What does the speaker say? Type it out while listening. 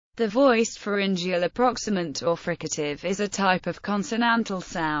The voiced pharyngeal approximant or fricative is a type of consonantal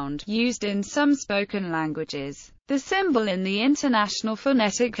sound, used in some spoken languages. The symbol in the International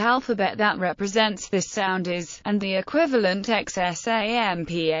Phonetic Alphabet that represents this sound is, and the equivalent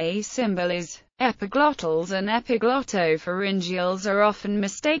XSAMPA symbol is, epiglottals, and epiglottopharyngeals are often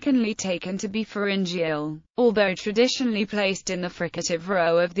mistakenly taken to be pharyngeal. Although traditionally placed in the fricative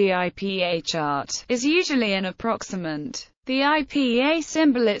row of the IPA chart, is usually an approximant. The IPA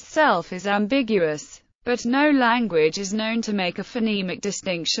symbol itself is ambiguous, but no language is known to make a phonemic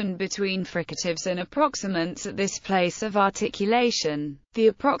distinction between fricatives and approximants at this place of articulation. The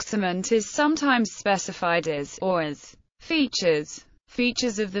approximant is sometimes specified as, or as, features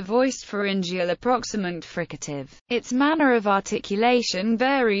of the voiced pharyngeal approximant fricative. Its manner of articulation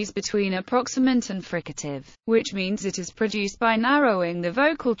varies between approximant and fricative, which means it is produced by narrowing the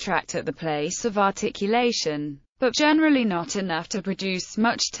vocal tract at the place of articulation, but generally not enough to produce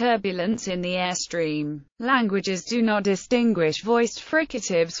much turbulence in the airstream. Languages do not distinguish voiced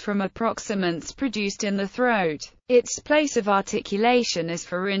fricatives from approximants produced in the throat. Its place of articulation is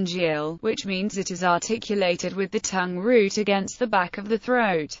pharyngeal, which means it is articulated with the tongue root against the back of the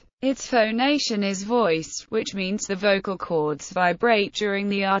throat. Its phonation is voiced, which means the vocal cords vibrate during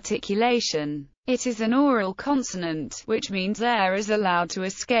the articulation. It is an oral consonant, which means air is allowed to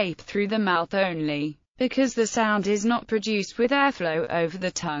escape through the mouth only. Because the sound is not produced with airflow over the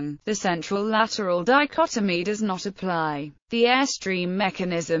tongue, the central-lateral dichotomy does not apply. The airstream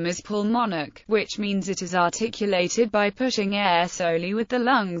mechanism is pulmonic, which means it is articulated by pushing air solely with the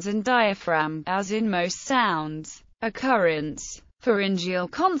lungs and diaphragm, as in most sounds. Occurrence. Pharyngeal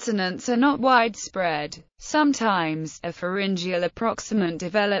consonants are not widespread. Sometimes, a pharyngeal approximant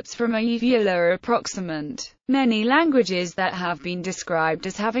develops from a uvular approximant. Many languages that have been described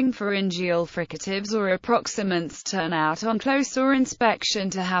as having pharyngeal fricatives or approximants turn out on closer inspection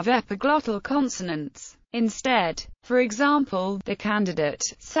to have epiglottal consonants instead. For example, the candidate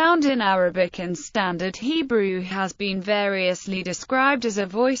sound in Arabic and Standard Hebrew has been variously described as a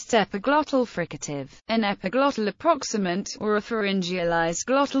voiced epiglottal fricative, an epiglottal approximant, or a pharyngealized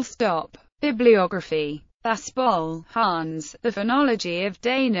glottal stop. Bibliography. Baspol, Hans, The Phonology of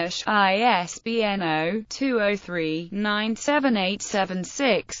Danish, ISBN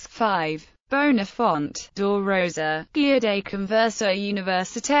 0-203-97876-5. Bonafont, Dor Rosa, Guia de Conversa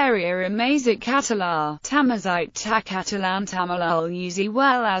Universitaria Amazigh Català, Tamazite ta Catalan Tamalal Uzi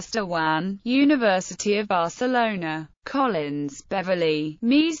well as Dewan, University of Barcelona. Collins, Beverly,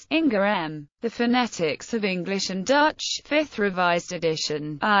 Mies, Inga M. The Phonetics of English and Dutch, 5th Revised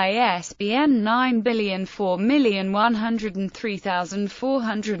Edition, ISBN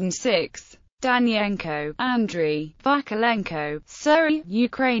 9004103406. Danienko, Andriy, Vakalenko, Surrey,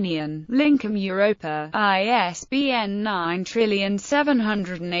 Ukrainian, Lincoln Europa, ISBN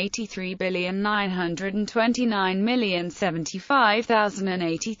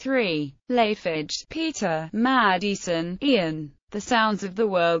 9783929075083. Leifage, Peter, Madison, Ian. The Sounds of the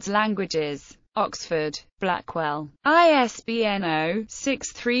World's Languages. Oxford, Blackwell. ISBN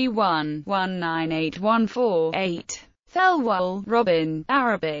 0-631-19814-8. Thelwall, Robin,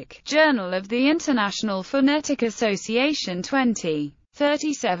 Arabic, Journal of the International Phonetic Association 20.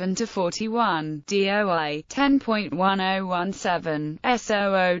 37-41, DOI, 10.1017,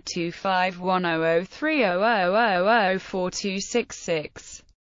 S0025100300004266.